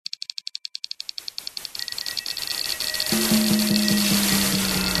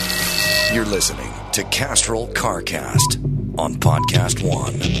You're listening to Castrol CarCast on Podcast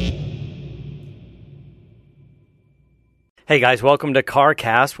One. Hey guys, welcome to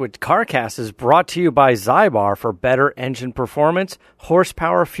CarCast, which CarCast is brought to you by Zybar for better engine performance,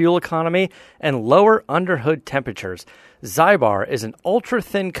 horsepower, fuel economy, and lower underhood temperatures. Zybar is an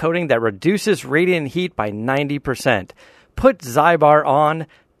ultra-thin coating that reduces radiant heat by 90%. Put Zybar on,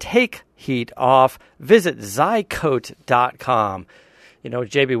 take heat off. Visit zycoat.com. You know,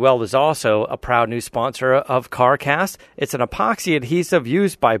 JB Weld is also a proud new sponsor of CarCast. It's an epoxy adhesive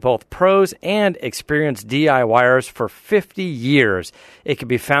used by both pros and experienced DIYers for 50 years. It can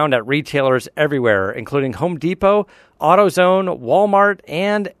be found at retailers everywhere, including Home Depot, AutoZone, Walmart,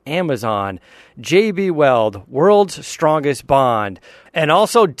 and Amazon. JB Weld, world's strongest bond. And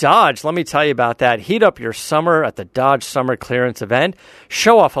also Dodge. Let me tell you about that. Heat up your summer at the Dodge Summer Clearance event.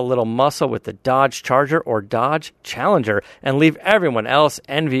 Show off a little muscle with the Dodge Charger or Dodge Challenger and leave everyone else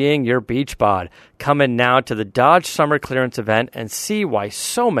envying your beach bod. Come in now to the Dodge Summer Clearance event and see why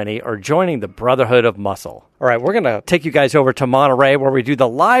so many are joining the Brotherhood of Muscle. All right, we're going to take you guys over to Monterey where we do the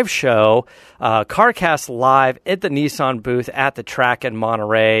live show, CarCast Live at the Nissan booth at the track in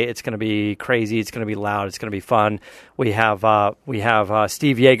Monterey. It's going to be crazy. It's going to be loud. It's going to be fun. We have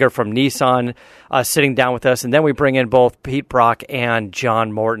Steve Yeager from Nissan sitting down with us, and then we bring in both Pete Brock and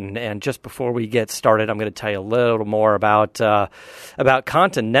John Morton. And just before we get started, I'm going to tell you a little more about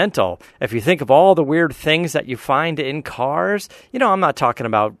Continental. If you think of all the weird things that you find in cars, you know, I'm not talking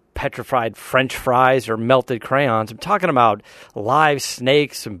about petrified French fries or melted crayons. I'm talking about live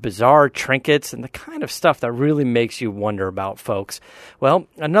snakes and bizarre trinkets and the kind of stuff that really makes you wonder about, folks. Well,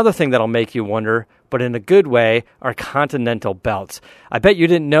 another thing that'll make you wonder, but in a good way, are Continental belts. I bet you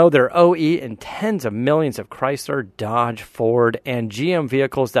didn't know they're OE in tens of millions of Chrysler, Dodge, Ford, and GM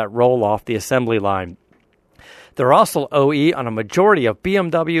vehicles that roll off the assembly line. They're also OE on a majority of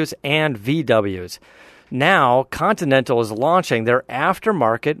BMWs and VWs. Now, Continental is launching their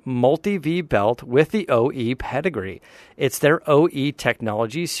aftermarket multi-V belt with the OE pedigree. It's their OE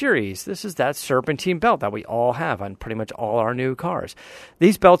Technology Series. This is that serpentine belt that we all have on pretty much all our new cars.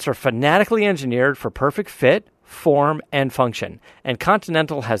 These belts are fanatically engineered for perfect fit, form, and function. And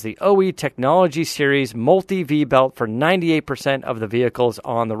Continental has the OE Technology Series multi-V belt for 98% of the vehicles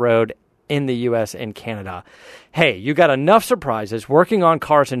on the road in the U.S. and Canada. Hey, you got enough surprises working on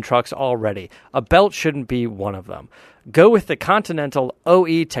cars and trucks already. A belt shouldn't be one of them. Go with the Continental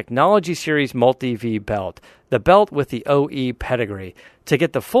OE Technology Series Multi-V belt, the belt with the OE pedigree. To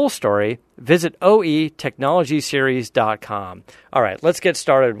get the full story, visit oetechnologyseries.com. All right, let's get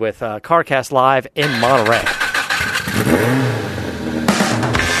started with CarCast Live in Monterey.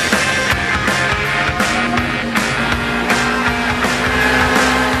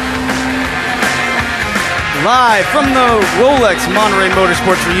 Live from the Rolex Monterey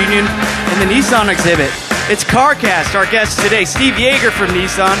Motorsports Reunion and the Nissan exhibit, it's CarCast. Our guests today, Steve Yeager from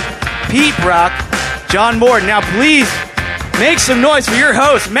Nissan, Pete Brock, John Morton. Now please make some noise for your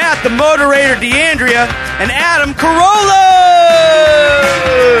hosts, Matt the Motorator DeAndrea and Adam Carolla!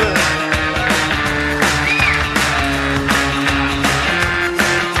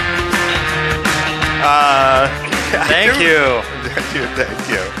 Thank you. Thank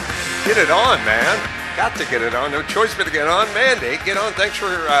you. Get it on, man. Got to get it on. No choice but to get on. Mandate, get on. Thanks for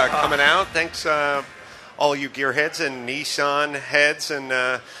coming out. Thanks, all you gearheads and Nissan heads and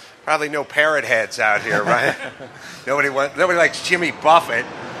probably no parrot heads out here, right? Nobody likes Jimmy Buffett.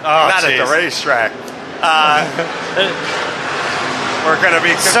 Not at the racetrack. We're going to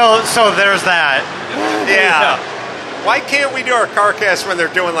be... So there's that. Yeah. Why can't we do our CarCast when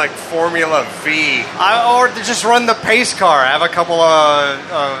they're doing like Formula V? Or just run the pace car. I have a couple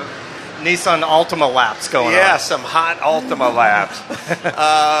of... Nissan Altima laps going on. Yeah, some hot Altima laps.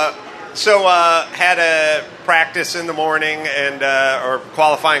 Had a practice in the morning and or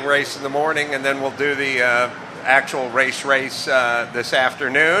qualifying race in the morning, and then we'll do the actual race this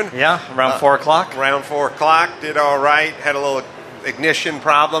afternoon. Yeah, around 4 o'clock. Around 4 o'clock. Did all right. Had a little ignition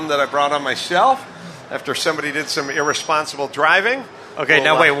problem that I brought on myself after somebody did some irresponsible driving. Okay,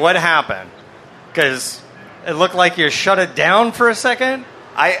 now wait, what happened? Because it looked like you shut it down for a second.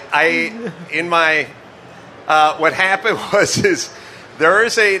 What happened was there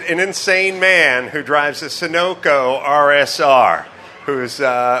is an insane man who drives a Sunoco RSR who's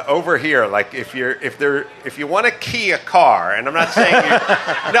over here. Like if you want to key a car, and I'm not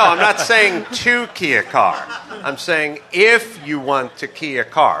saying to key a car. I'm saying if you want to key a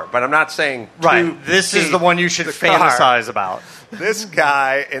car, but I'm not saying right. This is the one you should fantasize about. This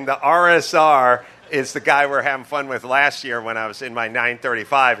guy in the RSR is the guy we were having fun with last year when I was in my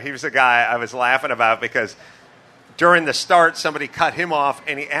 935. He was the guy I was laughing about because during the start, somebody cut him off,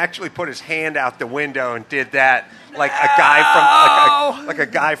 and he actually put his hand out the window and did that like a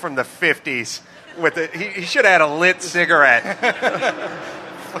guy from the 50s. He should have had a lit cigarette.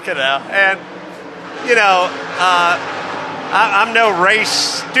 Look at that. And, I'm no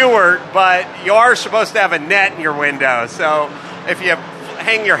race steward, but you are supposed to have a net in your window. So if you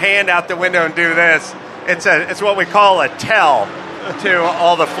hang your hand out the window and do this, it's what we call a tell to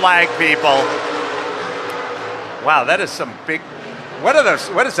all the flag people. Wow, that is some big... What are those?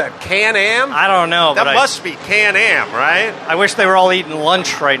 What is that, Can-Am? I don't know. That must be Can-Am, right? I wish they were all eating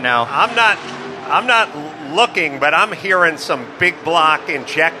lunch right now. I'm not looking, but I'm hearing some big block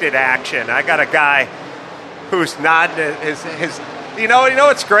injected action. I got a guy who's nodding his you know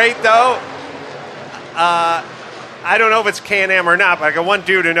what's great though? I don't know if it's Can-Am or not, but I got one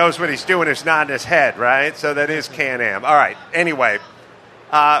dude who knows what he's doing who's nodding his head, right? So that is Can-Am. All right. Anyway,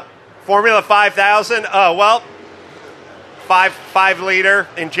 Formula 5000. Oh well, 5-liter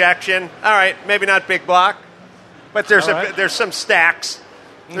injection. All right, maybe not big block, but there's some stacks.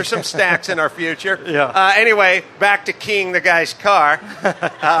 There's some stacks in our future. Yeah. Anyway, back to keying the guy's car.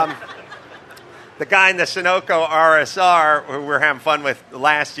 The guy in the Sunoco RSR, who we were having fun with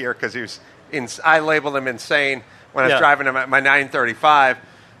last year because he was I labeled him insane when I was driving him at my 935.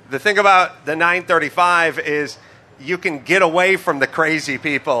 The thing about the 935 is you can get away from the crazy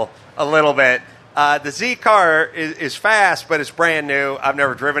people a little bit. The Z car is fast, but it's brand new. I've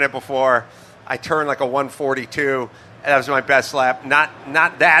never driven it before. I turned like a 142. That was my best lap. Not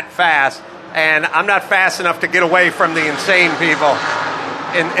that fast. And I'm not fast enough to get away from the insane people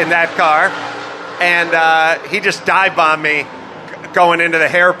in that car. And he just dive-bombed me going into the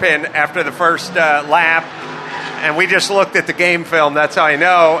hairpin after the first lap. And we just looked at the game film. That's how I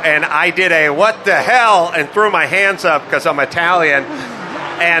know. And I did a what the hell and threw my hands up because I'm Italian.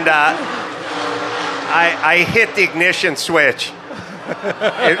 And I hit the ignition switch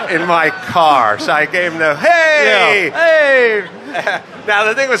in my car. So I gave him the, hey! Yeah. Hey! Now,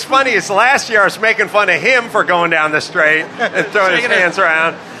 the thing was funny is last year I was making fun of him for going down the straight and throwing his hands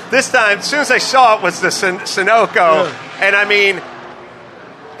around. This time, as soon as I saw it was the Sunoco. Yeah. And I mean,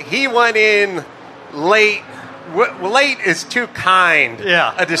 he went in late. Late is too kind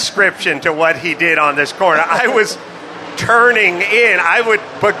a description to what he did on this corner. I was turning in. I would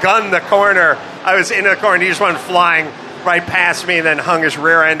begun the corner. I was in the corner, and he just went flying right past me and then hung his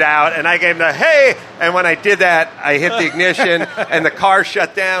rear end out. And I gave him the, hey! And when I did that, I hit the ignition, and the car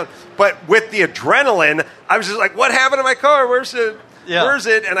shut down. But with the adrenaline, I was just like, what happened to my car? Where's it?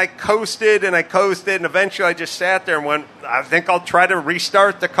 And I coasted, and eventually I just sat there and went, I think I'll try to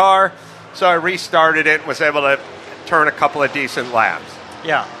restart the car. So I restarted it and was able to turn a couple of decent laps.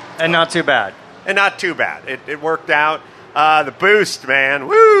 Yeah, and not too bad. It worked out. The boost, man.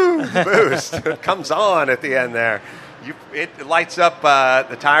 Woo! The boost. It comes on at the end there. It lights up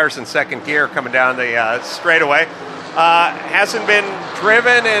the tires in second gear coming down the straightaway. Hasn't been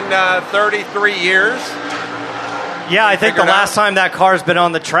driven in 33 years. Yeah, I think the last time that car's been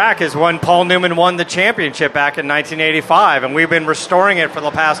on the track is when Paul Newman won the championship back in 1985, and we've been restoring it for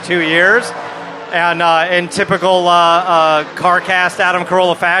the past 2 years. And in typical CarCast Adam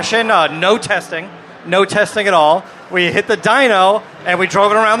Carolla fashion, no testing at all. We hit the dyno, and we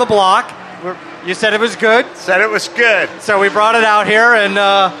drove it around the block. You said it was good? Said it was good. So we brought it out here, and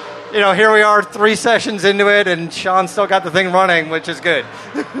here we are 3 sessions into it, and Sean still got the thing running, which is good.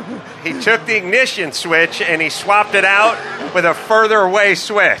 He took the ignition switch and he swapped it out with a further away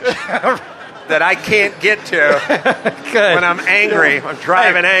switch that I can't get to when I'm angry. I'm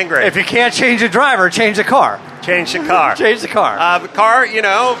driving angry. If you can't change a driver, change the car. Change the car. Change the car. The car,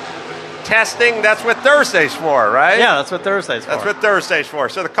 testing, that's what Thursday's for, right? Yeah, that's what Thursday's for. That's what Thursday's for.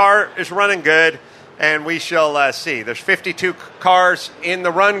 So the car is running good, and we shall see. There's 52 cars in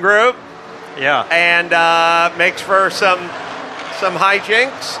the run group. Yeah. And makes for some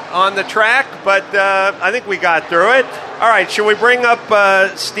hijinks on the track, but I think we got through it. All right, should we bring up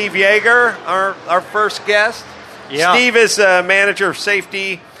Steve Yeager, our first guest? Yeah. Steve is manager of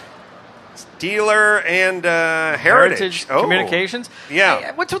safety, dealer, and Heritage Communications. Yeah.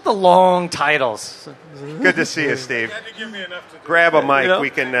 Hey, what's with the long titles? Good to see you, Steve. Grab a mic.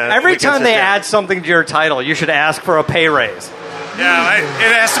 We can. Every time they add something to your title, you should ask for a pay raise. Yeah,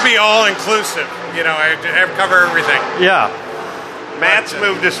 it has to be all inclusive. I cover everything. Yeah. Matt's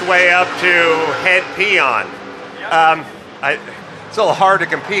moved his way up to head peon. It's a little hard to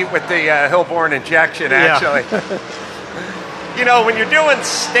compete with the Hillborn injection, actually. When you're doing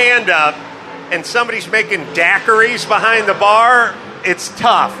stand-up and somebody's making daiquiris behind the bar, it's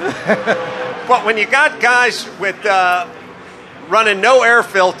tough. But when you got guys with running no air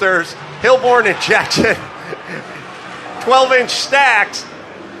filters, Hillborn injection, 12-inch stacks,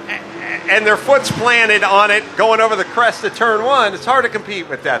 and their foot's planted on it going over the crest of turn one. It's hard to compete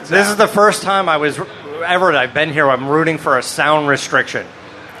with that sound. This is the first time I've been here. I'm rooting for a sound restriction.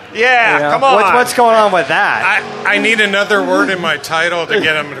 Yeah, You know? come on. What's going on with that? I need another word in my title to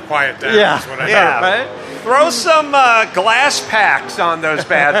get them to quiet down. Yeah. Is what I Yeah, Right? Throw some glass packs on those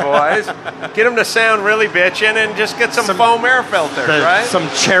bad boys. Get them to sound really bitchin', and just get some foam air filters, right? Some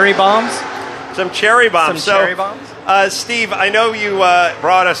cherry bombs. Some cherry bombs. Some cherry bombs? Steve, I know you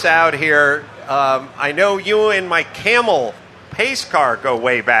brought us out here. I know you and my Camel pace car go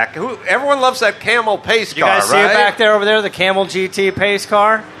way back. Everyone loves that Camel pace You car, guys see right? it back there over there, the Camel GT pace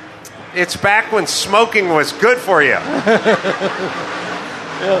car? It's back when smoking was good for you.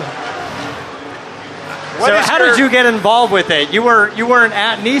 So how did you get involved with it? You weren't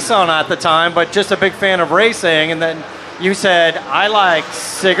at Nissan at the time, but just a big fan of racing, and then you said, I like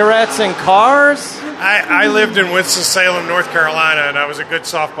cigarettes and cars? I lived in Winston-Salem, North Carolina, and I was a good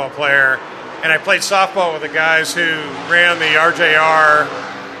softball player. And I played softball with the guys who ran the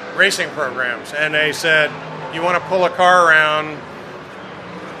RJR racing programs. And they said, you want to pull a car around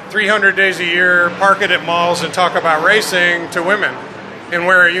 300 days a year, park it at malls, and talk about racing to women and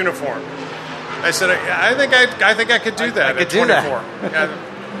wear a uniform. I said, I think I could do that at 24.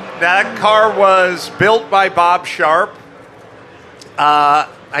 That car was built by Bob Sharp.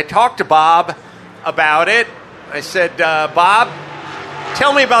 I talked to Bob about it. I said, Bob,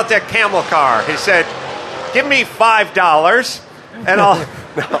 tell me about that Camel car. He said, give me $5 and I'll...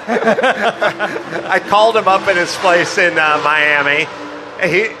 No. I called him up at his place in Miami.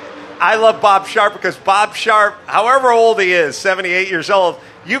 I love Bob Sharp because Bob Sharp, however old he is, 78 years old,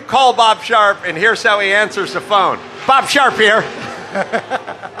 you call Bob Sharp and here's how he answers the phone. Bob Sharp here.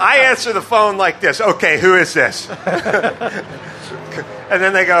 I answer the phone like this. Okay, who is this? And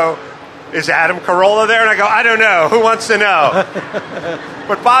then they go, is Adam Carolla there? And I go, I don't know. Who wants to know?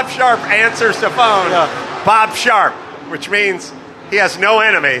 But Bob Sharp answers the phone. Bob Sharp, which means he has no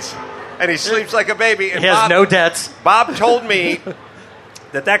enemies. And he sleeps like a baby. And He has no debts. Bob told me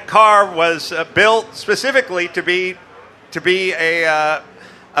that car was built specifically to be a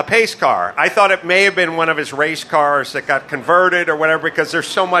pace car. I thought it may have been one of his race cars that got converted or whatever because there's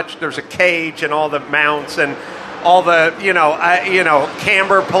so much. There's a cage and all the mounts and all the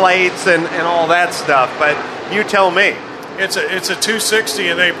camber plates and all that stuff. But you tell me. It's a 260,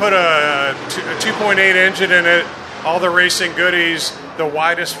 and they put a 2.8 engine in it. All the racing goodies, the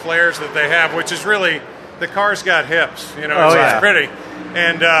widest flares that they have, which is really the car's got hips. It's pretty,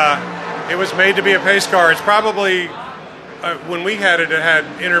 and it was made to be a pace car. It's probably when we had it had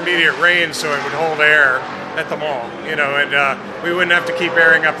intermediate range, so it would hold air at the mall. And we wouldn't have to keep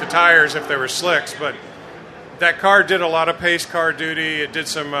airing up the tires if there were slicks. But that car did a lot of pace car duty. It did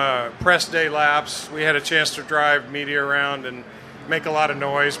some press day laps. We had a chance to drive media around and make a lot of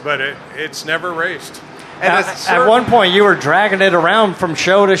noise, but it's never raced. And At one point, you were dragging it around from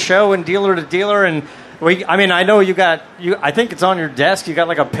show to show and dealer to dealer, and I know I think it's on your desk. You got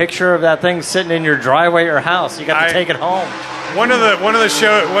like a picture of that thing sitting in your driveway or house. You got to take it home. One of the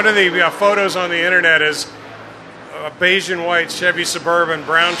photos on the internet is a beige and white Chevy Suburban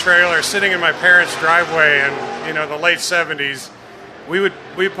brown trailer sitting in my parents' driveway in the late 70s.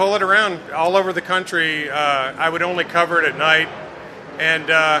 We pull it around all over the country. I would only cover it at night, and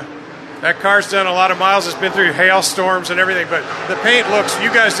that car's done a lot of miles. It's been through hailstorms and everything, but the paint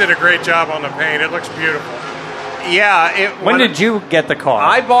you guys did a great job on the paint. It looks beautiful. Yeah. When did you get the car?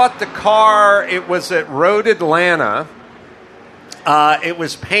 I bought the car. It was at Road Atlanta. It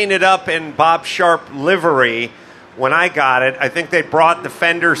was painted up in Bob Sharp livery when I got it. I think they brought the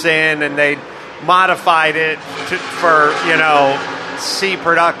fenders in and they modified it for C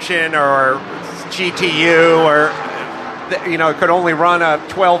production or GTU or it could only run a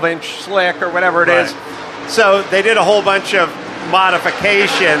 12-inch slick or whatever it is. So they did a whole bunch of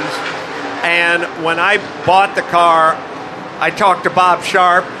modifications. And when I bought the car, I talked to Bob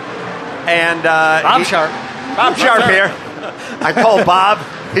Sharp. And Bob Sharp here. I called Bob.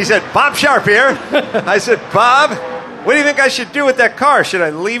 He said, Bob Sharp here. I said, Bob, what do you think I should do with that car? Should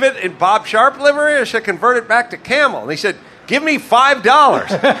I leave it in Bob Sharp livery or should I convert it back to Camel? And he said, give me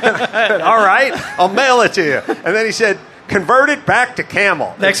 $5. All right, I'll mail it to you. And then he said, convert it back to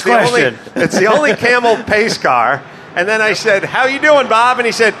Camel. Next question. It's the only Camel pace car. And then I said, how you doing, Bob? And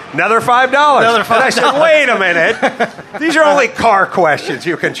he said, another $5. Another $5. And I said, wait a minute. These are only car questions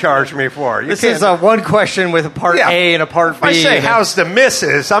you can charge me for. This is a one question with a part A and a part B. If I say, how's the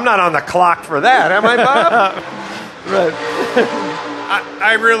missus? I'm not on the clock for that, am I, Bob? Right.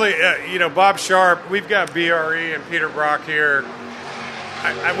 I really, Bob Sharp, we've got BRE and Peter Brock here.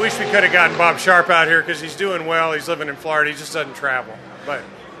 I wish we could have gotten Bob Sharp out here because he's doing well. He's living in Florida. He just doesn't travel. But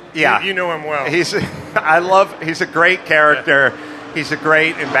Yeah, you know him well. He's a great character. He's a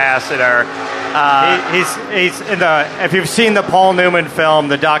great ambassador. He's in the. If you've seen the Paul Newman film,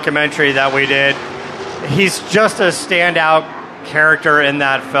 the documentary that we did, he's just a standout character in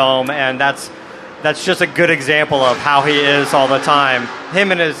that film, and that's just a good example of how he is all the time.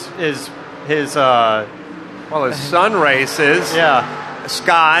 Him and his son races. Yeah,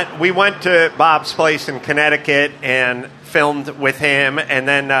 Scott. We went to Bob's place in Connecticut and filmed with him, and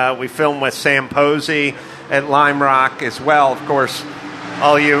then we filmed with Sam Posey at Lime Rock as well. Of course,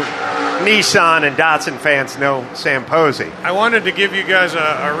 all you Nissan and Datsun fans know Sam Posey. I wanted to give you guys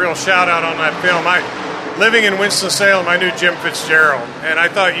a real shout out on that film. Living in Winston-Salem, I knew Jim Fitzgerald, and I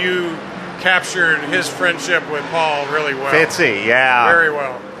thought you captured his friendship with Paul really well. Fitzy, yeah. Very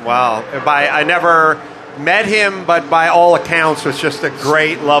well. Well, I never met him, but by all accounts was just a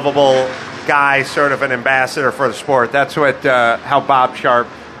great, lovable guy, sort of an ambassador for the sport. That's what how Bob Sharp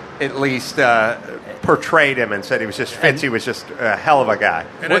at least portrayed him and said he was just Fitzy was just a hell of a guy.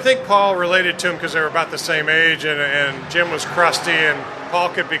 And I think Paul related to him because they were about the same age, and Jim was crusty, and Paul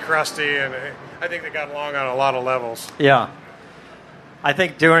could be crusty, and I think they got along on a lot of levels. yeah. I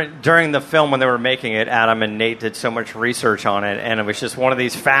think during the film when they were making it, Adam and Nate did so much research on it, and it was just one of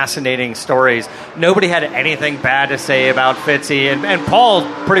these fascinating stories. Nobody had anything bad to say about Fitzy, and Paul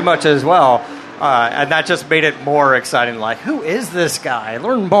pretty much as well. And that just made it more exciting. Like, who is this guy?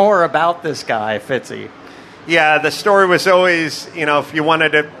 Learn more about this guy, Fitzy. Yeah, the story was always, if you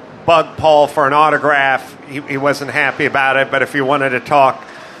wanted to bug Paul for an autograph, he wasn't happy about it. But if you wanted to talk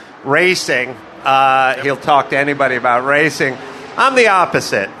racing, he'll talk to anybody about racing. I'm the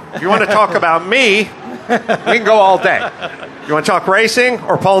opposite. If you want to talk about me, we can go all day. You want to talk racing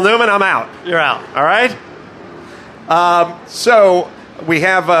or Paul Newman, I'm out. You're out. All right? So we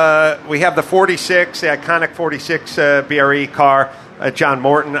have the 46, the iconic 46 BRE car. John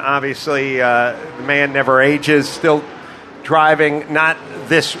Morton, obviously, the man never ages, still driving, not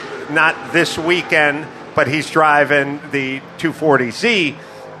this weekend, but he's driving the 240Z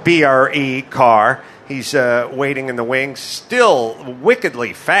BRE car. He's waiting in the wings, still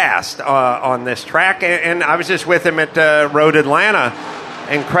wickedly fast on this track. And I was just with him at Road Atlanta,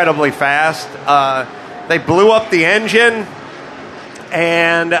 incredibly fast. They blew up the engine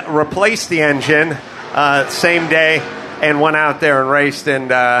and replaced the engine same day and went out there and raced. And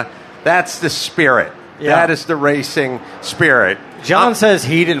that's the spirit. Yeah. That is the racing spirit. John says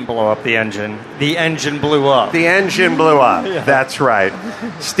he didn't blow up the engine. The engine blew up. The engine blew up. Yeah. That's right.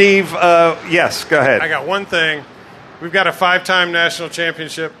 Steve, yes, go ahead. I got one thing. We've got a 5-time national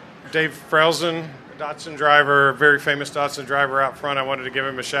championship. Dave Frelzen, Datsun driver, very famous Datsun driver out front. I wanted to give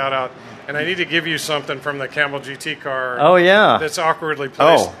him a shout out. And I need to give you something from the Camel GT car. Oh, yeah. That's awkwardly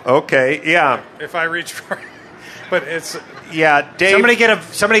placed. Oh, okay. Yeah. If I reach for it. But it's... Yeah, Dave...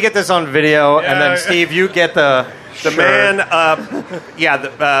 Somebody get this on video, and then, Steve, you get the man...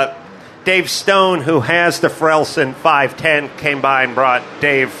 Dave Stone, who has the Frelson 510, came by and brought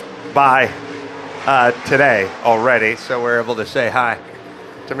Dave by today already, so we're able to say hi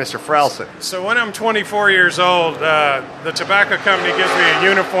to Mr. Frelson. So when I'm 24 years old, the tobacco company gives me a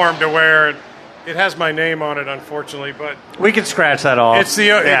uniform to wear. It has my name on it, unfortunately, but we can scratch that off.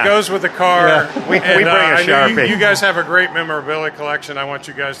 It goes with the car. Yeah. We bring a Sharpie. You guys have a great memorabilia collection. I want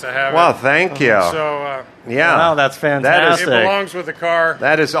you guys to have it. Well, thank you. So, wow, that's fantastic. It belongs with the car.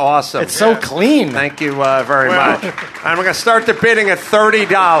 That is awesome. It's so clean. Thank you very much. I'm going to start the bidding at $30.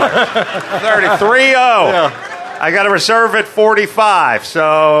 30. Yeah. I got to reserve at 45,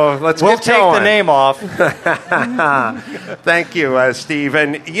 so let's get going. We'll take the name off. Thank you, Steve.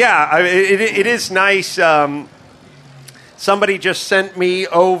 And it is nice. Somebody just sent me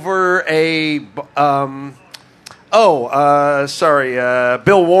over a. Bill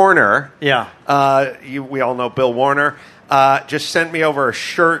Warner. Yeah. We all know Bill Warner. Just sent me over a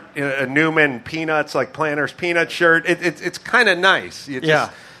shirt, a Newman Peanuts, like Planters Peanut shirt. It's kind of nice. You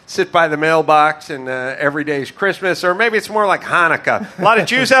just sit by the mailbox and every day's Christmas, or maybe it's more like Hanukkah. A lot of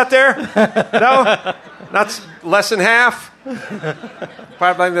Jews out there? No? Not less than half?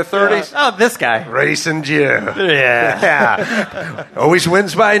 Probably in the 30s? Oh, this guy. Racing Jew. Yeah. Always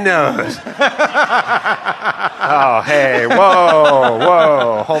wins by nose. Oh, hey,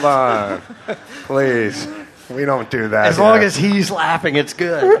 whoa, hold on. Please. We don't do that. As long as he's laughing, it's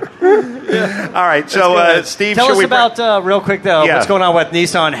good. All right, so Steve, tell us about real quick though. What's going on with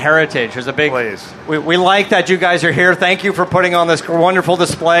Nissan Heritage? There's a big. Please. We like that you guys are here. Thank you for putting on this wonderful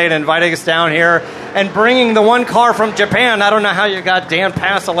display and inviting us down here and bringing the one car from Japan. I don't know how you got Dan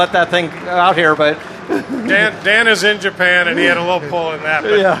Pass to let that thing out here, but Dan is in Japan, and he had a little pull in that.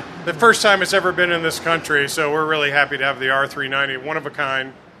 But the first time it's ever been in this country, so we're really happy to have the R390, one of a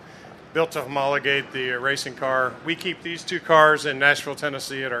kind, built to homologate the racing car. We keep these two cars in Nashville,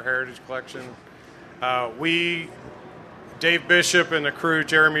 Tennessee at our Heritage Collection. Dave Bishop and the crew,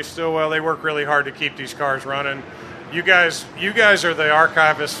 Jeremy Stillwell, they work really hard to keep these cars running. You guys are the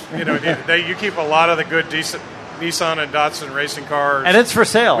archivists. You keep a lot of the good, decent Nissan and Datsun racing cars. And it's for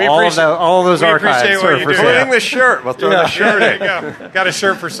sale. All of those archives are for sale. Including the shirt. We'll throw the shirt in. There you go. Got a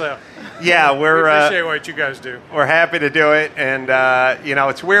shirt for sale. Yeah, we appreciate what you guys do. We're happy to do it. And,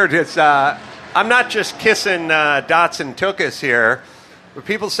 it's weird. I'm not just kissing Datsun Tukas here. But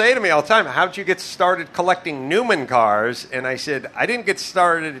people say to me all the time, how'd you get started collecting Newman cars? And I said, I didn't get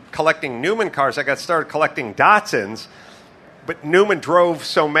started collecting Newman cars. I got started collecting Datsuns. But Newman drove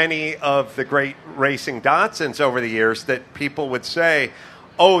so many of the great racing Datsuns over the years that people would say,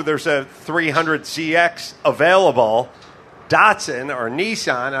 oh, there's a 300ZX available, Datsun or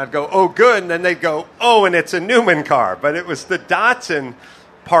Nissan. I'd go, oh, good. And then they'd go, oh, and it's a Newman car. But it was the Datsun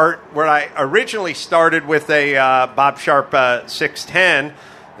part where I originally started with a Bob Sharp 610.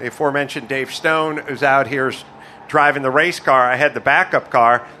 The aforementioned Dave Stone, who's out here driving the race car. I had the backup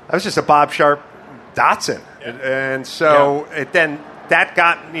car. I was just a Bob Sharp Datsun. Yeah. And so that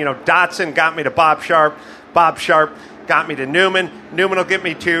got, Datsun got me to Bob Sharp. Bob Sharp got me to Newman. Newman will get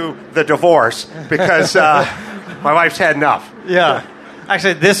me to the divorce because my wife's had enough. Yeah.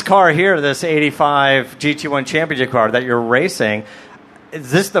 Actually, this car here, this 85 GT1 Championship car that you're racing,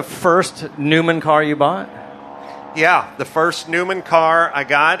 is this the first Newman car you bought? Yeah, the first Newman car I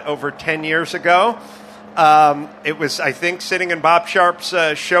got over 10 years ago. It was, I think, sitting in Bob Sharp's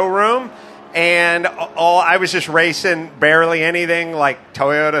showroom. And I was just racing barely anything like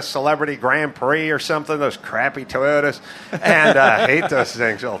Toyota Celebrity Grand Prix or something, those crappy Toyotas. And I hate those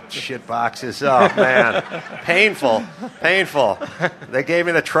things, old shit boxes. Oh, man. Painful. They gave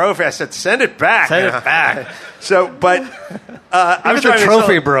me the trophy. I said, send it back. So, but I was the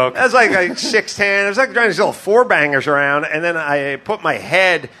trophy broke. I was like 6'10". I was like driving these little four-bangers around. And then I put my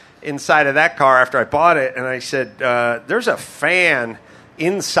head inside of that car after I bought it. And I said, there's a fan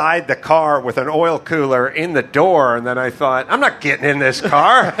inside the car with an oil cooler in the door, and then I thought, I'm not getting in this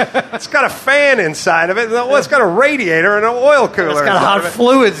car. It's got a fan inside of it. Well, it's got a radiator and an oil cooler. It's got hot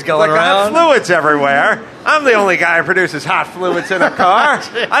fluids going around. Hot fluids everywhere. I'm the only guy who produces hot fluids in a car.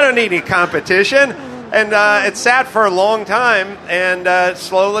 I don't need any competition. And it sat for a long time, and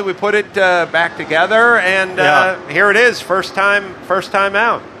slowly we put it back together, and here it is, first time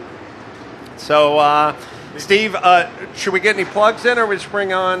out. So, Steve, should we get any plugs in, or we just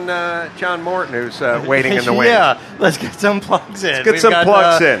bring on John Morton, who's waiting in the wings? Yeah, let's get some plugs in. Let's get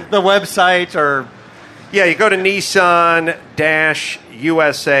plugs in. The website, or... Yeah, you go to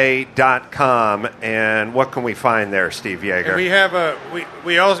Nissan-USA.com, and what can we find there, Steve Yeager? And we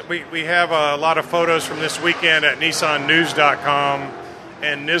have a lot of photos from this weekend at NissanNews.com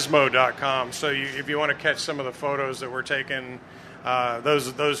and Nismo.com. So if you want to catch some of the photos that we're taking...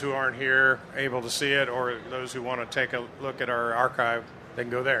 those who aren't here able to see it, or those who want to take a look at our archive, they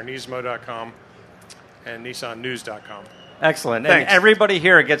can go there, Nismo.com and NissanNews.com. Excellent. Thanks. And everybody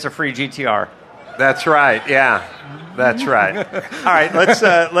here gets a free GTR. That's right. Yeah, that's right. All right,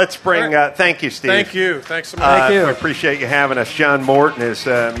 let's bring. Thank you, Steve. Thank you. Thanks so much. Thank you. I appreciate you having us. John Morton is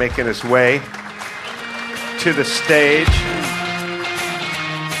making his way to the stage.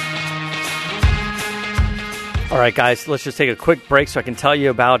 All right, guys, let's just take a quick break so I can tell you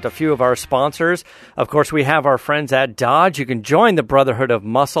about a few of our sponsors. Of course, we have our friends at Dodge. You can join the Brotherhood of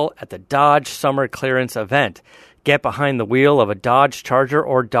Muscle at the Dodge Summer Clearance event. Get behind the wheel of a Dodge Charger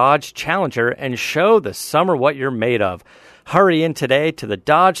or Dodge Challenger and show the summer what you're made of. Hurry in today to the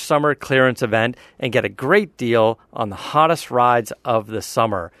Dodge Summer Clearance event and get a great deal on the hottest rides of the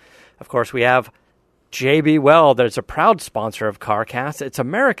summer. Of course, we have JB Weld. That's a proud sponsor of CarCast. It's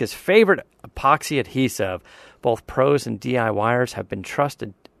America's favorite epoxy adhesive. Both pros and DIYers have been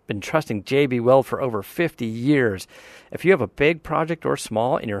trusting JB Weld for over 50 years. If you have a big project or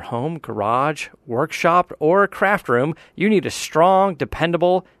small in your home, garage, workshop, or craft room, you need a strong,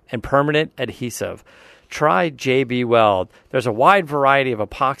 dependable, and permanent adhesive. Try JB Weld. There's a wide variety of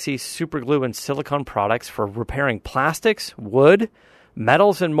epoxy, superglue, and silicone products for repairing plastics, wood,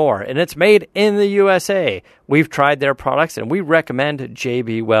 metals, and more. And it's made in the USA. We've tried their products, and we recommend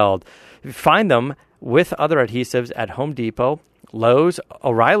JB Weld. You find them with other adhesives at Home Depot, Lowe's,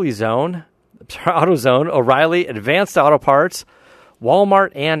 AutoZone, O'Reilly, Advanced Auto Parts,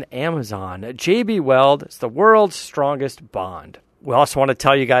 Walmart, and Amazon. JB Weld is the world's strongest bond. We also want to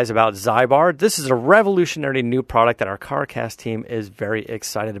tell you guys about Zybar. This is a revolutionary new product that our CarCast team is very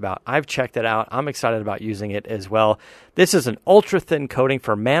excited about. I've checked it out. I'm excited about using it as well. This is an ultra-thin coating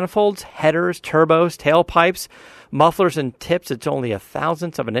for manifolds, headers, turbos, tailpipes, mufflers, and tips. It's only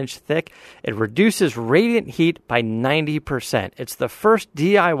 1/1000th of an inch thick. It reduces radiant heat by 90%. It's the first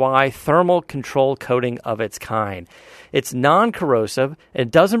DIY thermal control coating of its kind. It's non-corrosive.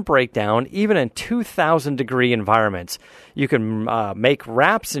 It doesn't break down, even in 2,000-degree environments. You can make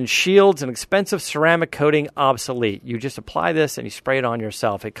wraps and shields and expensive ceramic coating obsolete. You just apply this and you spray it on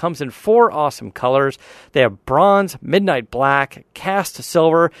yourself. It comes in 4 awesome colors. They have bronze, midnight black, cast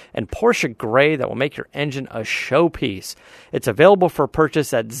silver, and Porsche gray that will make your engine a showpiece. It's available for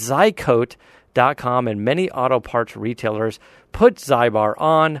purchase at Zycoat.com and many auto parts retailers. Put Zybar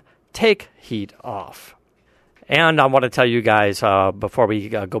on, take heat off. And I want to tell you guys, before we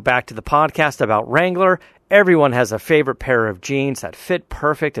go back to the podcast, about Wrangler. Everyone has a favorite pair of jeans that fit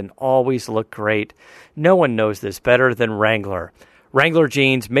perfect and always look great. No one knows this better than Wrangler. Wrangler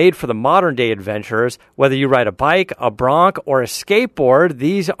jeans made for the modern-day adventurers. Whether you ride a bike, a bronc, or a skateboard,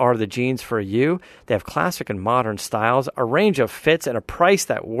 these are the jeans for you. They have classic and modern styles, a range of fits, and a price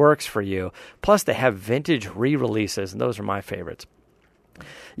that works for you. Plus, they have vintage re-releases, and those are my favorites.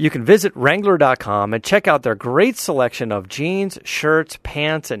 You can visit Wrangler.com and check out their great selection of jeans, shirts,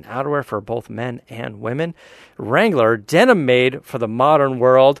 pants, and outerwear for both men and women. Wrangler, denim made for the modern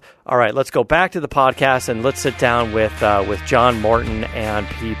world. All right, let's go back to the podcast and let's sit down with John Morton and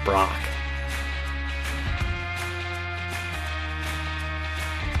Pete Brock.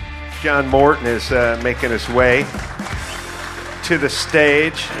 John Morton is making his way to the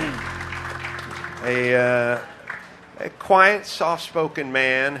stage. A quiet, soft-spoken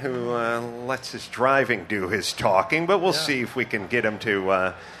man who lets his driving do his talking, but we'll see if we can get him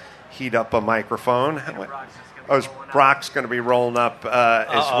to heat up a microphone. Brock's going to be rolling up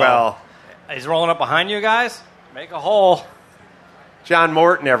as well. He's rolling up behind you guys? Make a hole. John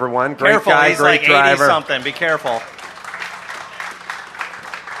Morton, everyone. Great careful, guy, he's great like driver. 80-something. Be careful.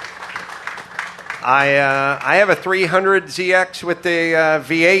 I have a 300ZX with the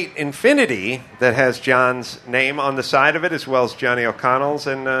V8 Infinity that has John's name on the side of it, as well as Johnny O'Connell's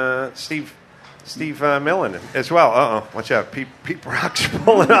and Steve Millen as well. Uh-oh, watch out. Pete Brock's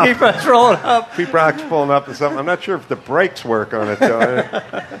pulling up. Pete Brock's rolling up. Pete Brock's pulling up to something. I'm not sure if the brakes work on it, though.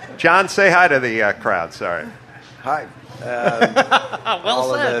 John, say hi to the crowd. Sorry. Hi. Well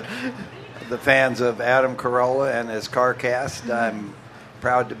all said. Of the fans of Adam Carolla and his CarCast. I'm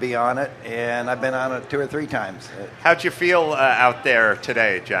proud to be on it, and I've been on it 2 or 3 times. How'd you feel out there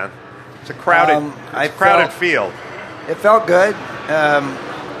today, John? It's a crowded field. It felt good.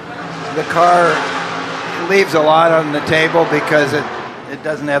 The car leaves a lot on the table because it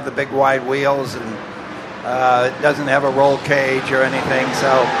doesn't have the big wide wheels, and it doesn't have a roll cage or anything,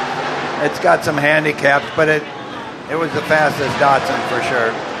 so it's got some handicaps, but it was the fastest Datsun for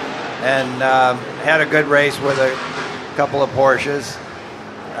sure. And had a good race with a couple of Porsches.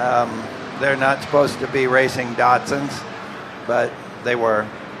 They're not supposed to be racing Datsuns, but they were.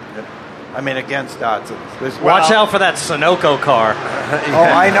 I mean, against Datsuns. Watch out for that Sunoco car. Oh,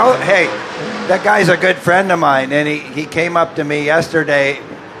 I know. Hey, that guy's a good friend of mine, and he came up to me yesterday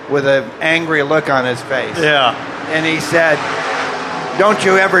with an angry look on his face. Yeah. And he said, "Don't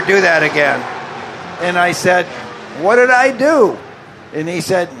you ever do that again." And I said, "What did I do?" And he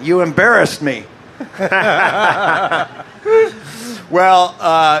said, "You embarrassed me." Well,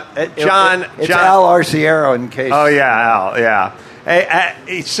 John... It's Al Arciero in case... Oh, yeah, Al, yeah.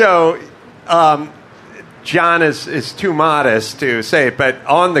 Hey, so, John is too modest to say it, but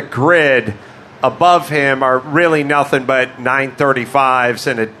on the grid above him are really nothing but 935s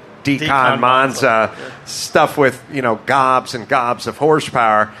and a Decon Monza, stuff with, gobs and gobs of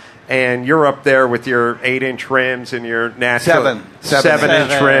horsepower. And you're up there with your 8-inch rims and your natural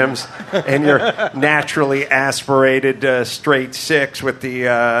 7-inch rims and your naturally aspirated straight 6 with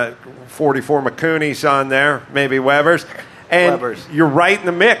the 44 Makunis on there, maybe Webers. And you're right in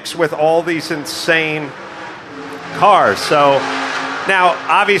the mix with all these insane cars. So now,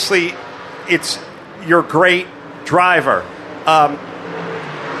 obviously, you're a great driver.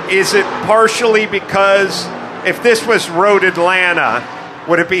 Is it partially because if this was Road Atlanta,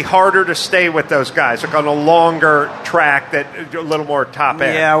 would it be harder to stay with those guys, like on a longer track that a little more top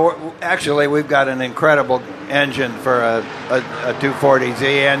end? Yeah, actually, we've got an incredible engine for a 240Z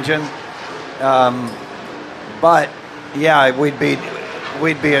engine. But yeah, we'd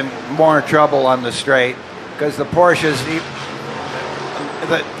be in more trouble on the straight because the Porsches,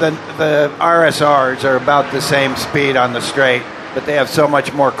 the RSRs are about the same speed on the straight, but they have so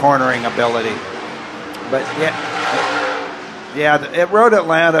much more cornering ability. But yeah. Yeah, at Road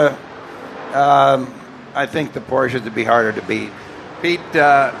Atlanta, I think the Porsches would be harder to beat. Pete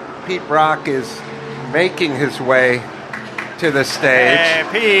Brock is making his way to the stage. Hey,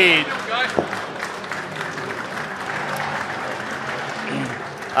 Pete.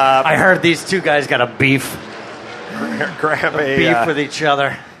 I heard these two guys got a beef. Grab a Beef with each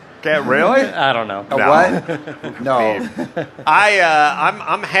other. really? I don't know. A what? No.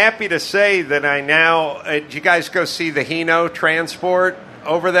 I'm happy to say that I now. Did you guys go see the Hino Transport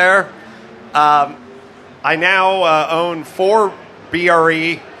over there? I now own 4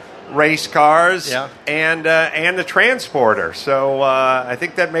 BRE race cars and the Transporter. So I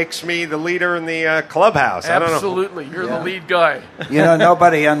think that makes me the leader in the clubhouse. Absolutely. You're the lead guy.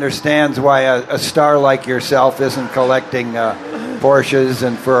 Nobody understands why a star like yourself isn't collecting Porsches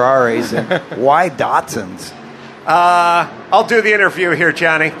and Ferraris, and why Datsuns. I'll do the interview here,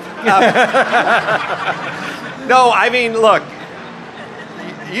 Johnny. No, I mean, look,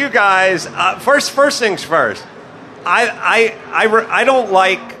 you guys. First things first. I don't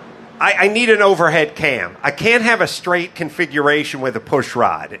like. I need an overhead cam. I can't have a straight configuration with a push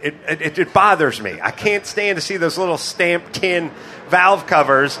rod. It bothers me. I can't stand to see those little stamped tin valve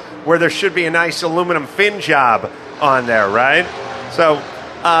covers where there should be a nice aluminum fin job on there, right? So,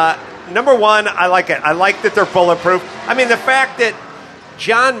 number one, I like it. I like that they're bulletproof. I mean, the fact that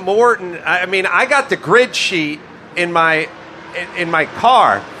John Morton, I got the grid sheet in my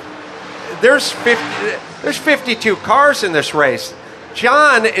car. There's 52 cars in this race.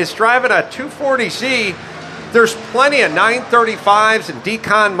 John is driving a 240Z. There's plenty of 935s and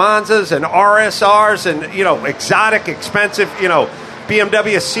Decon Monzas and RSRs and, exotic, expensive,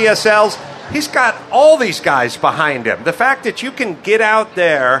 BMW CSLs. He's got all these guys behind him. The fact that you can get out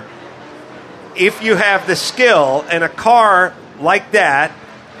there, if you have the skill and a car like that,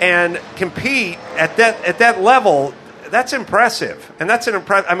 and compete at that level, that's impressive. And that's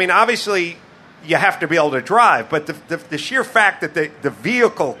obviously you have to be able to drive, but the sheer fact that the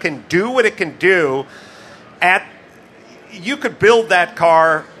vehicle can do what it can do, you could build that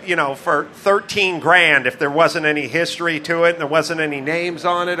car, for $13,000 if there wasn't any history to it and there wasn't any names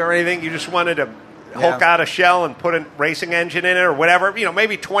on it or anything. You just wanted to hulk out a shell and put a racing engine in it or whatever.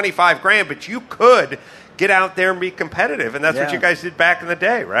 Maybe $25,000, but you could get out there and be competitive, and that's what you guys did back in the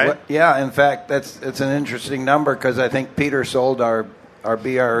day, right? Well, yeah, in fact, it's an interesting number because I think Peter sold our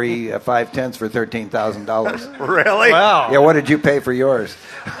BRE 510s for $13,000. Really? Wow. Yeah, what did you pay for yours?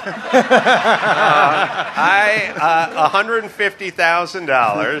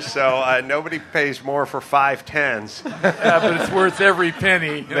 $150,000. So nobody pays more for 510s But it's worth every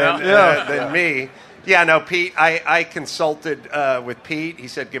penny than me. Yeah, no, Pete, I consulted with Pete. He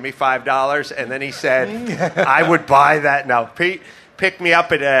said, give me $5. And then he said, I would buy that. Now, Pete picked me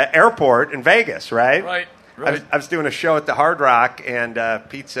up at an airport in Vegas, right? Right. I was doing a show at the Hard Rock, and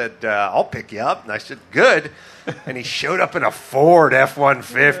Pete said, I'll pick you up. And I said, good. And he showed up in a Ford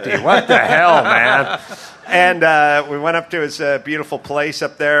F-150. What the hell, man? And we went up to his beautiful place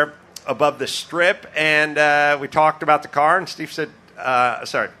up there above the Strip, and we talked about the car, and Steve said,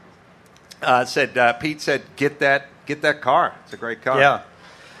 Pete said, get that car. It's a great car. Yeah.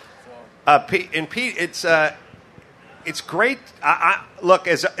 Pete, it's great. Look,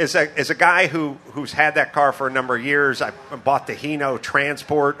 as a guy who's had that car for a number of years, I bought the Hino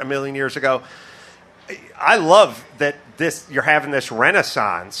Transport a million years ago. I love that you're having this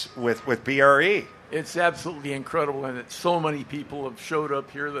renaissance with BRE. It's absolutely incredible, and that so many people have showed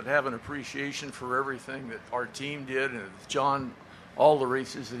up here that have an appreciation for everything that our team did, and John, all the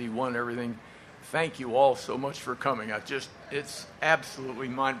races that he won, everything. Thank you all so much for coming. It's absolutely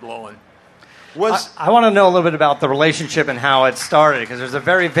mind-blowing. I want to know a little bit about the relationship and how it started, because there's a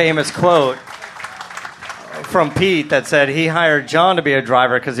very famous quote from Pete that said he hired John to be a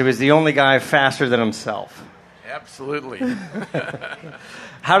driver because he was the only guy faster than himself. Absolutely.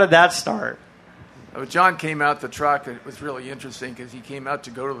 How did that start? John came out the track. It was really interesting because he came out to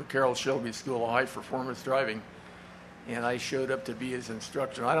go to the Carroll Shelby School of High Performance Driving, and I showed up to be his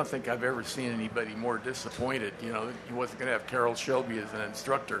instructor. I don't think I've ever seen anybody more disappointed, he wasn't going to have Carroll Shelby as an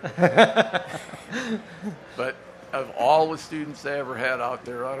instructor. But of all the students I ever had out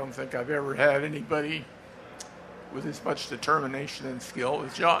there, I don't think I've ever had anybody with as much determination and skill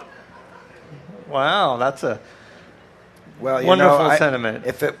as John. Wow, that's a Well, wonderful sentiment.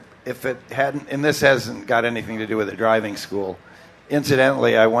 If it hadn't, and this hasn't got anything to do with the driving school.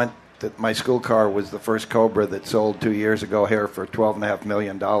 Incidentally, my school car was the first Cobra that sold 2 years ago here for $12.5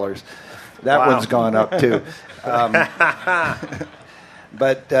 million. That one's gone up too.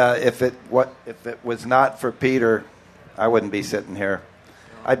 But if it was not for Peter, I wouldn't be sitting here.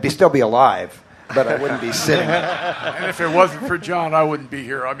 I'd still be alive. but I wouldn't be sitting. And if it wasn't for John, I wouldn't be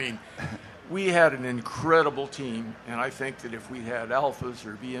here. I mean, we had an incredible team, and I think that if we had Alphas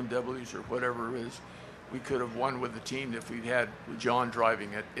or BMWs or whatever it is, we could have won with the team if we'd had John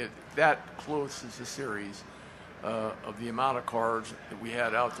driving it. That close is a series of the amount of cars that we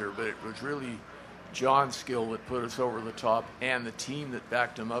had out there, but it was really John's skill that put us over the top, and the team that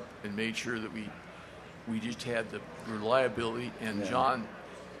backed him up and made sure that we just had the reliability. And John,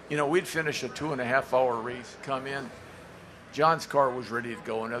 we'd finish a 2.5-hour race, come in. John's car was ready to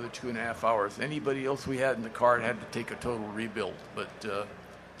go another 2.5 hours. Anybody else we had in the car had to take a total rebuild. But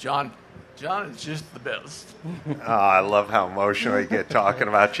John is just the best. Oh, I love how emotional you get talking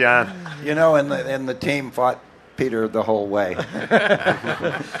about John. And the team fought Peter the whole way.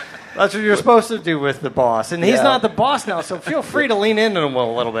 That's what you're supposed to do with the boss. And he's not the boss now, so feel free to lean into him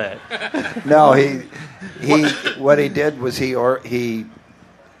a little bit. No, what he did was he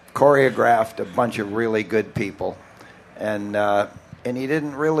choreographed a bunch of really good people, and he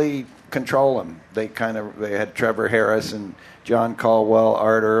didn't really control them. They had Trevor Harris and John Caldwell,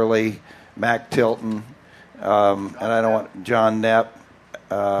 Art Early, Mac Tilton, and I don't want John Knepp,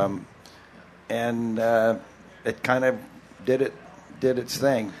 and it kind of did its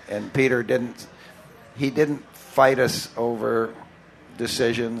thing. And Peter didn't fight us over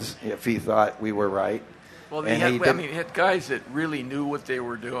decisions if he thought we were right. Well, he had guys that really knew what they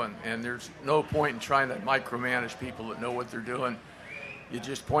were doing, and there's no point in trying to micromanage people that know what they're doing. You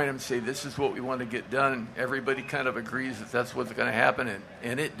just point them and say, this is what we want to get done. Everybody kind of agrees that that's what's going to happen,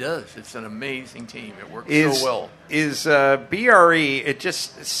 and it does. It's an amazing team. It works so well. Is BRE, it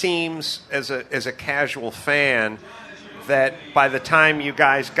just seems as a casual fan that by the time you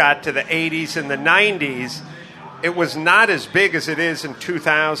guys got to the 80s and the 90s, it was not as big as it is in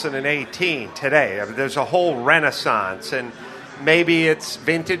 2018 today. I mean, there's a whole renaissance, and maybe it's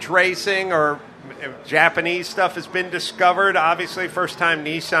vintage racing or Japanese stuff has been discovered. Obviously, first time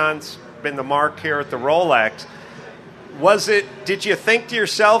Nissan's been the mark here at the Rolex. Did you think to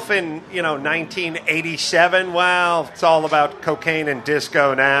yourself in 1987, well, it's all about cocaine and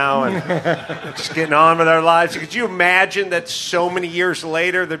disco now and just getting on with our lives? Could you imagine that so many years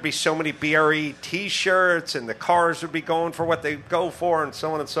later there'd be so many BRE T-shirts and the cars would be going for what they go for and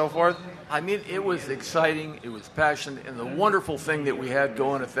so on and so forth? I mean, it was exciting, it was passionate, and the wonderful thing that we had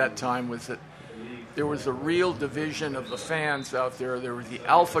going at that time was that there was a real division of the fans out there. There were the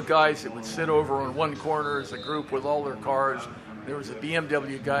Alpha guys that would sit over on one corner as a group with all their cars. There was the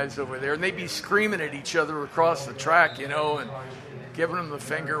BMW guys over there, and they'd be screaming at each other across the track, and giving them the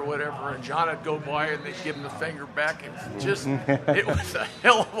finger or whatever. And John would go by, and they'd give him the finger back. It was a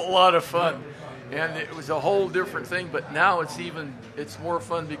hell of a lot of fun. And it was a whole different thing, but now it's more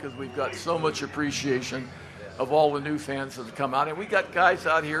fun because we've got so much appreciation of all the new fans that have come out. And we got guys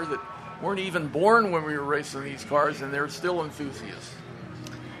out here that weren't even born when we were racing these cars, and they're still enthusiasts.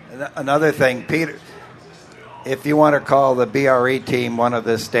 Another thing, Peter, if you want to call the BRE team one of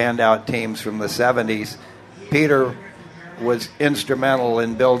the standout teams from the 70s, Peter was instrumental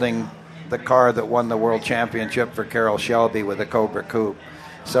in building the car that won the world championship for Carroll Shelby with the Cobra Coupe.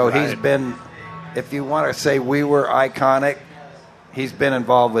 So He's been, if you want to say we were iconic, he's been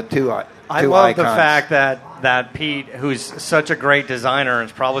involved with two icons. I love the fact that Pete, who's such a great designer, and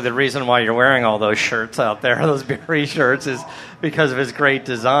it's probably the reason why you're wearing all those shirts out there, those BRE shirts, is because of his great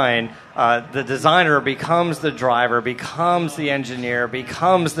design. The designer becomes the driver, becomes the engineer,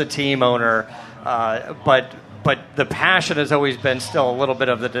 becomes the team owner, but the passion has always been still a little bit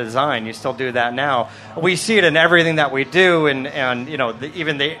of the design. You still do that now. We see it in everything that we do, and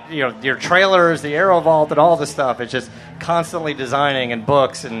your trailers, the Aero Vault, and all the stuff. It's just constantly designing, and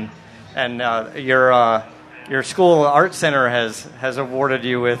books, and your school art center has awarded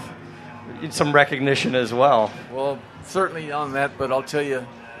you with some recognition as well. Well, certainly on that, but I'll tell you,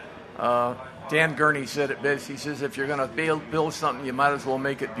 Dan Gurney said it best. He says, if you're going to build something, you might as well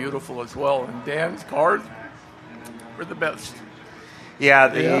make it beautiful as well. And Dan's cars were the best. Yeah,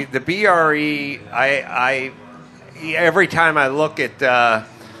 the BRE, I every time I look at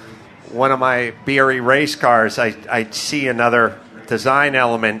one of my BRE race cars, I see another design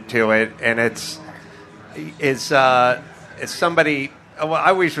element to it, and it's somebody. Well, I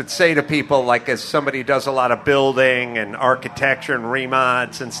always would say to people, like, as somebody who does a lot of building and architecture and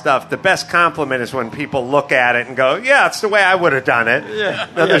remods and stuff, the best compliment is when people look at it and go, "Yeah, it's the way I would have done it." Yeah,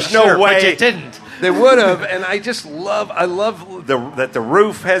 there's no way but you didn't. They would have, and I love that the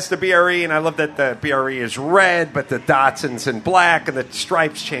roof has the BRE, and I love that the BRE is red, but the Datsun's in black, and the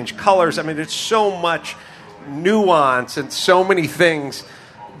stripes change colors. I mean, there's so much nuance and so many things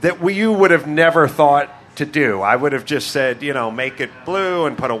that you would have never thought to do. I would have just said, make it blue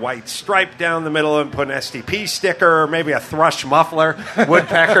and put a white stripe down the middle and put an STP sticker or maybe a thrush muffler,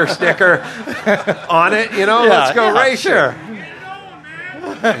 woodpecker sticker on it. Let's go racing. Sure.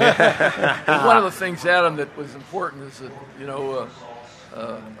 One of the things, Adam, that was important is that,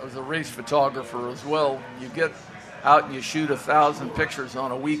 I was a race photographer as well. You get out and you shoot 1,000 pictures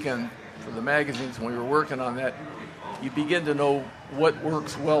on a weekend for the magazines. When we were working on that, you begin to know what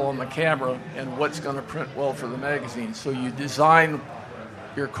works well on the camera and what's going to print well for the magazine. So you design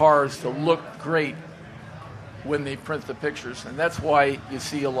your cars to look great when they print the pictures. And that's why you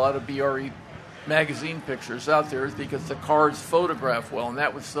see a lot of BRE magazine pictures out there, is because the cars photograph well, and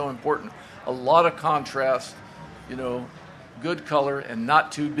that was so important. A lot of contrast, good color, and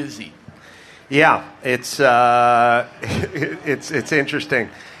not too busy. Yeah, it's interesting.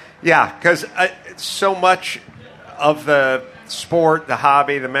 Yeah, because so much of the sport, the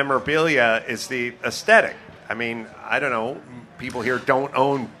hobby, the memorabilia is the aesthetic. I mean, I don't know. People here don't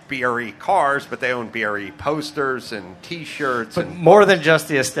own BRE cars, but they own BRE posters and T-shirts. But more than just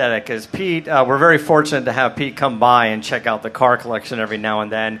the aesthetic, because Pete, we're very fortunate to have Pete come by and check out the car collection every now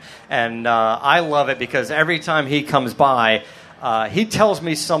and then. And I love it because every time he comes by, he tells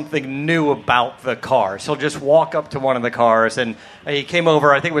me something new about the cars. He'll just walk up to one of the cars, and he came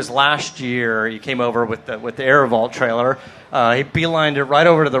over, I think it was last year, he came over with the AirVault trailer. He beelined it right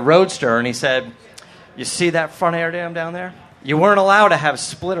over to the Roadster, and he said, "You see that front air dam down there? You weren't allowed to have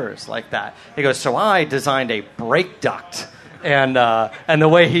splitters like that." He goes, "So I designed a brake duct." And the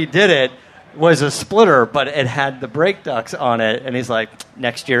way he did it was a splitter, but it had the brake ducts on it. And he's like,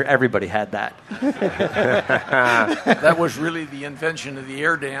 "Next year, everybody had that." That was really the invention of the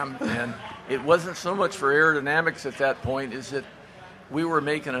air dam. And it wasn't so much for aerodynamics at that point, is that we were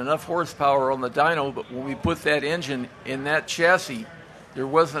making enough horsepower on the dyno, but when we put that engine in that chassis, there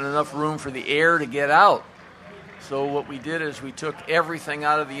wasn't enough room for the air to get out. So what we did is we took everything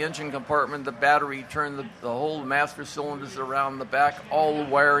out of the engine compartment, the battery, turned the whole master cylinders around the back, all the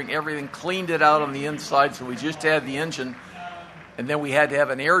wiring, everything, cleaned it out on the inside, so we just had the engine. And then we had to have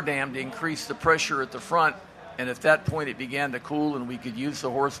an air dam to increase the pressure at the front. And at that point it began to cool, and we could use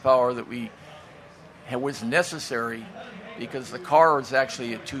the horsepower that was necessary, because the car was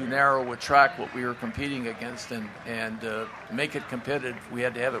actually too narrow a track what we were competing against, and to make it competitive, we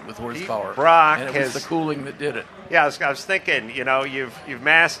had to have it with horsepower. Brock and it was the cooling that did it. Yeah, I was thinking, you've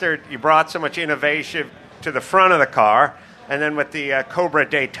mastered, you brought so much innovation to the front of the car, and then with the Cobra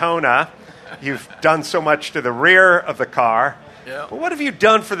Daytona, you've done so much to the rear of the car. Yeah. But what have you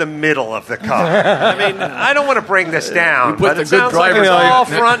done for the middle of the car? I mean, I don't want to bring this down, but it sounds like it's all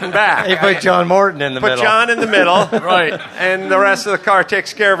front and back. You put John Morton in the middle. Put John in the middle. Right. And the rest of the car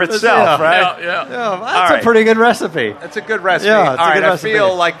takes care of itself, right? Yeah. That's a pretty good recipe. That's a good recipe. Yeah, all right, recipe. I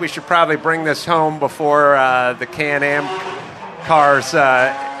feel like we should probably bring this home before the Can-Am cars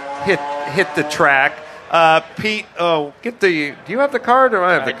hit the track. Pete, do you have the card or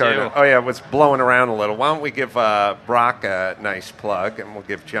I have the card? do. Oh, yeah, it was blowing around a little. Why don't we give Brock a nice plug, and we'll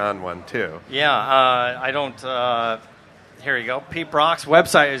give John one, too. Yeah, I don't... here you go. Pete Brock's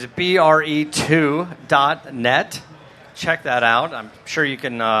website is bre2.net. Check that out. I'm sure you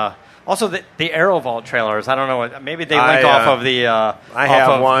can... also, the AeroVault trailers. I don't know. Maybe they link off of the... I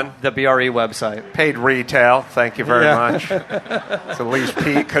have one. The BRE website. Paid retail. Thank you very much. It's the least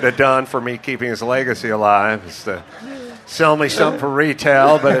Pete could have done for me keeping his legacy alive, is to sell me something for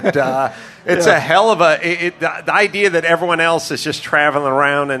retail. But it's a hell of the idea that everyone else is just traveling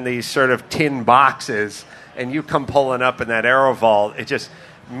around in these sort of tin boxes, and you come pulling up in that AeroVault, it just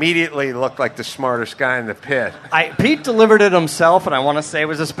immediately looked like the smartest guy in the pit. Pete delivered it himself, and I want to say it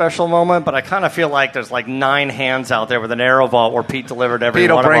was a special moment, but I kind of feel like there's like 9 hands out there with an AeroVault where Pete delivered every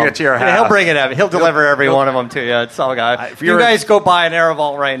one of them. Pete will bring it to your house. Yeah, he'll bring it. He'll deliver every one of them to you. It's all guy. If you guys go buy an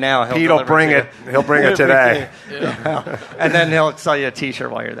AeroVault right now, Pete will bring it. He'll bring it today. Yeah. And then he'll sell you a T-shirt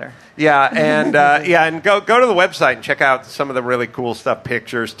while you're there. Yeah, and go to the website and check out some of the really cool stuff: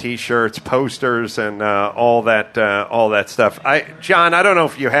 pictures, T-shirts, posters, and all that stuff. John, I don't know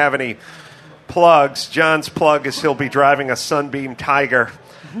if you have any plugs. John's plug is he'll be driving a Sunbeam Tiger.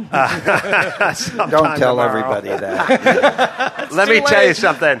 Don't tell everybody that. Let me tell you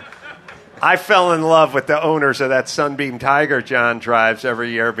something. I fell in love with the owners of that Sunbeam Tiger John drives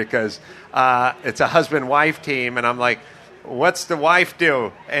every year because it's a husband-wife team, and I'm like, what's the wife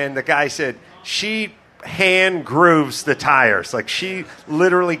do? And the guy said, she hand grooves the tires. Like, she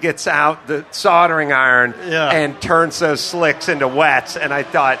literally gets out the soldering iron and turns those slicks into wets. And I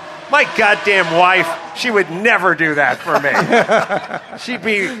thought, my goddamn wife, she would never do that for me. She'd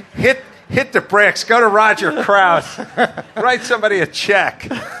be hit the bricks, go to Roger Krause, write somebody a check.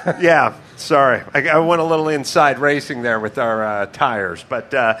 Yeah. Sorry, I went a little inside racing there with our tires.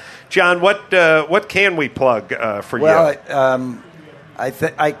 But John, what can we plug for you? Well,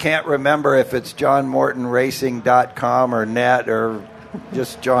 I can't remember if it's johnmortonracing.com or net or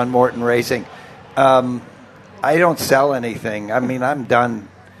just John Morton Racing. I don't sell anything. I mean, I'm done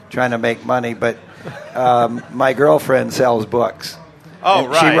trying to make money, but my girlfriend sells books. Oh,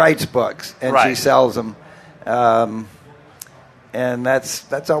 right. She writes books, and Right. she sells them. And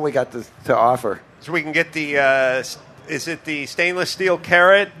that's all we got to offer. So we can get the, is it the stainless steel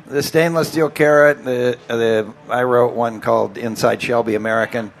carrot? The stainless steel carrot. I wrote one called Inside Shelby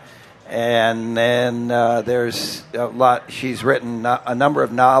American, and then there's a lot. She's written a number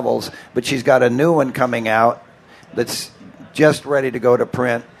of novels, but she's got a new one coming out that's just ready to go to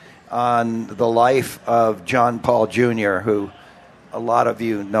print on the life of John Paul Jr., who a lot of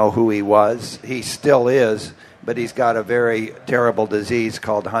you know who he was. He still is, but he's got a very terrible disease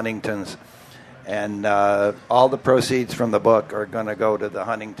called Huntington's. And all the proceeds from the book are going to go to the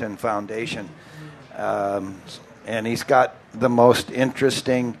Huntington Foundation. And he's got the most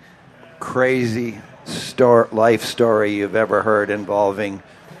interesting, crazy life story you've ever heard involving,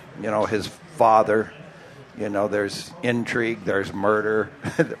 his father. There's intrigue, there's murder,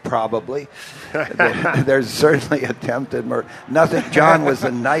 probably. There's certainly attempted murder. Nothing. John was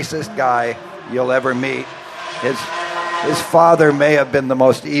the nicest guy you'll ever meet. His father may have been the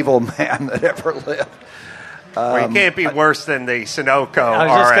most evil man that ever lived. Well, he can't be worse than the Sunoco I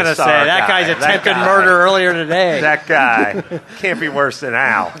was just going to say, that guy's attempted murder earlier today. That guy can't be worse than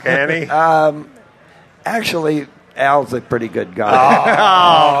Al, can he? Actually, Al's a pretty good guy.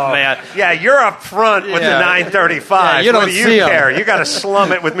 Oh, man. Yeah, you're up front with the 935. Yeah, you don't what do you see him. care? You got to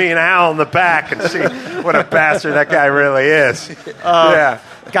slum it with me and Al in the back and see what a bastard that guy really is. Yeah.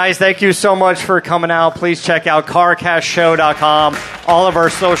 Guys, thank you so much for coming out. Please check out carcastshow.com. All of our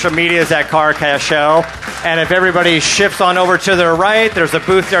social media is at CarCast Show. And if everybody shifts on over to their right, there's a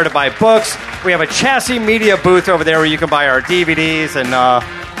booth there to buy books. We have a chassis media booth over there where you can buy our DVDs and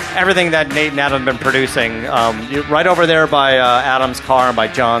everything that Nate and Adam have been producing. Right over there by Adam's car and by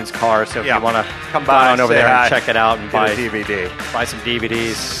John's car. So if you want to come on over there hi, and check it out and buy a DVD. Buy some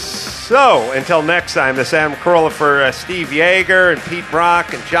DVDs. So, until next time, this is Adam Carolla for Steve Yeager and Pete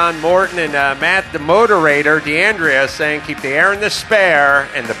Brock and John Morton and Matt the Moderator, DeAndrea, saying keep the air in the spare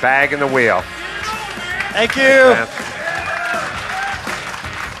and the bag in the wheel. Thank you. Yeah.